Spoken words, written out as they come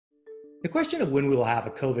The question of when we will have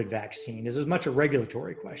a COVID vaccine is as much a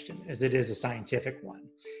regulatory question as it is a scientific one.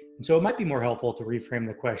 And so it might be more helpful to reframe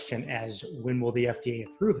the question as when will the FDA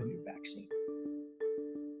approve a new vaccine?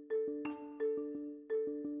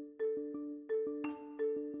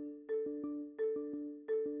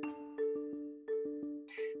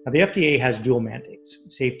 Now, the FDA has dual mandates,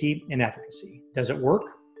 safety and efficacy. Does it work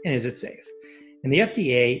and is it safe? And the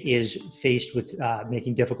FDA is faced with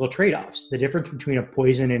making difficult trade-offs. The difference between a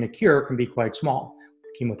poison and a cure can be quite small,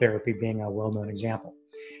 chemotherapy being a well-known example.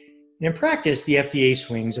 And in practice, the FDA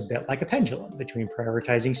swings a bit like a pendulum between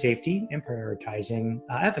prioritizing safety and prioritizing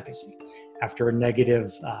efficacy. After a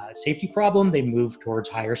negative safety problem, they move towards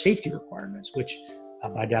higher safety requirements, which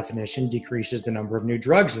by definition decreases the number of new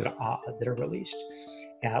drugs that are released.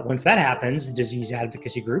 Once that happens, disease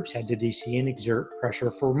advocacy groups head to DC and exert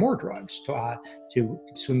pressure for more drugs to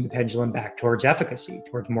swing the pendulum back towards efficacy,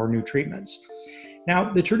 towards more new treatments.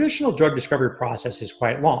 Now, the traditional drug discovery process is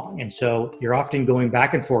quite long, and so you're often going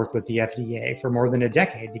back and forth with the FDA for more than a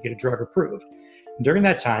decade to get a drug approved. And during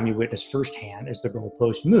that time, you witness firsthand as the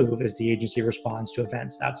goalposts move as the agency responds to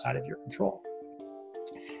events outside of your control.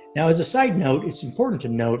 Now, as a side note, it's important to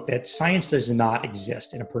note that science does not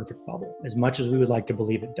exist in a perfect bubble, as much as we would like to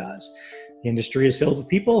believe it does. The industry is filled with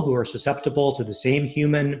people who are susceptible to the same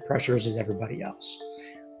human pressures as everybody else.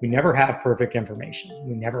 We never have perfect information.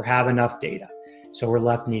 We never have enough data. So we're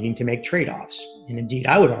left needing to make trade-offs. And indeed,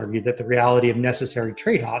 I would argue that the reality of necessary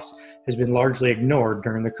trade-offs has been largely ignored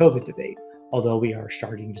during the COVID debate, although we are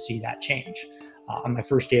starting to see that change. On my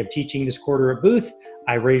first day of teaching this quarter at Booth,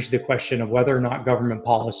 I raised the question of whether or not government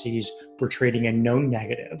policies were trading a known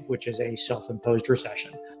negative, which is a self-imposed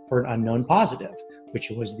recession, for an unknown positive, which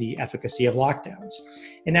was the efficacy of lockdowns.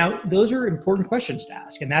 And now those are important questions to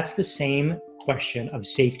ask. And that's the same question of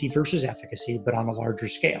safety versus efficacy, but on a larger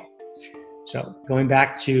scale. So going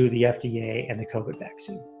back to the FDA and the COVID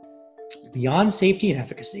vaccine. Beyond safety and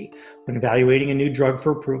efficacy, when evaluating a new drug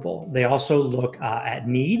for approval, they also look at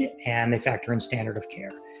need and they factor in standard of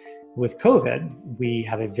care. With COVID, we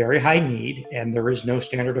have a very high need and there is no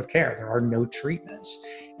standard of care. There are no treatments.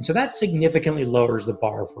 And so that significantly lowers the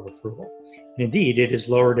bar for approval. And indeed, it has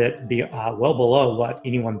lowered it well below what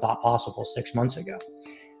anyone thought possible 6 months ago.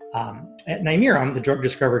 At Nymerum, the drug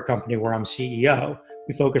discovery company where I'm CEO,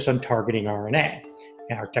 we focus on targeting RNA.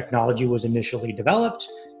 And our technology was initially developed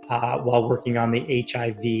while working on the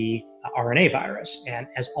HIV RNA virus. And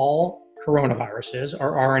as all coronaviruses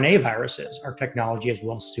are RNA viruses, our technology is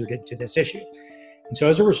well suited to this issue. And so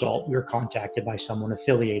as a result, we were contacted by someone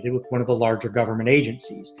affiliated with one of the larger government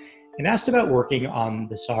agencies and asked about working on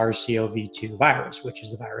the SARS-CoV-2 virus, which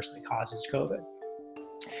is the virus that causes COVID.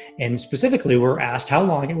 And specifically, we're asked how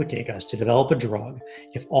long it would take us to develop a drug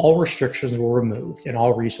if all restrictions were removed and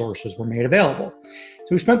all resources were made available.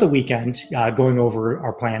 So we spent the weekend going over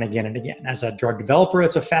our plan again and again. As a drug developer,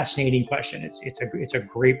 it's a fascinating question. It's a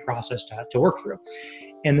great process to work through.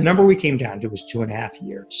 And the number we came down to was 2.5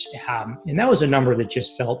 years. And that was a number that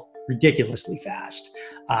just felt ridiculously fast.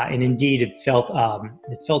 And indeed, it felt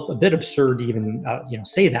a bit absurd to even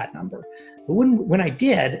say that number. But when I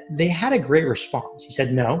did, they had a great response. He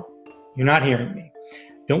said, "No, you're not hearing me.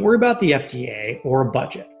 Don't worry about the FDA or a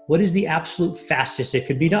budget. What is the absolute fastest it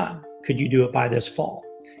could be done? Could you do it by this fall?"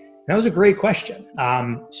 That was a great question.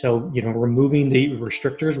 So removing the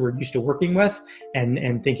restrictors we're used to working with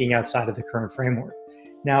and thinking outside of the current framework.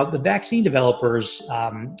 Now, the vaccine developers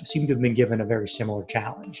seem to have been given a very similar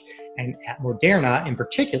challenge. And at Moderna in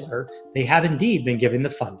particular, they have indeed been given the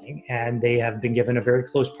funding and they have been given a very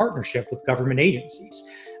close partnership with government agencies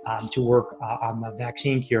to work on the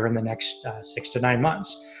vaccine cure in the next 6 to 9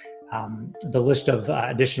 months. The list of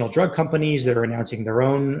additional drug companies that are announcing their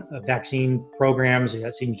own vaccine programs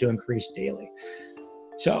seems to increase daily.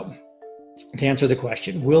 So, to answer the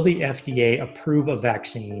question, will the FDA approve a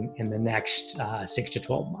vaccine in the next 6 to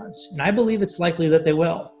 12 months? And I believe it's likely that they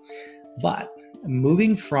will. But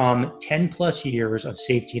moving from 10 plus years of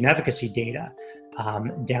safety and efficacy data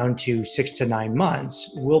down to 6 to 9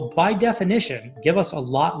 months will, by definition, give us a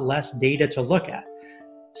lot less data to look at.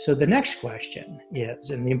 So the next question is,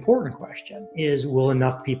 and the important question is, will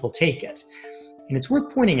enough people take it? And it's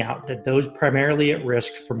worth pointing out that those primarily at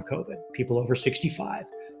risk from COVID, people over 65,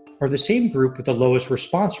 are the same group with the lowest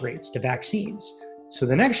response rates to vaccines. So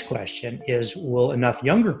the next question is, will enough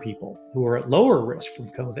younger people who are at lower risk from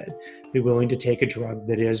COVID be willing to take a drug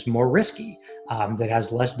that is more risky, that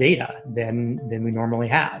has less data than we normally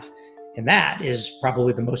have? And that is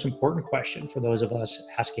probably the most important question for those of us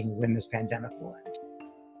asking when this pandemic will end.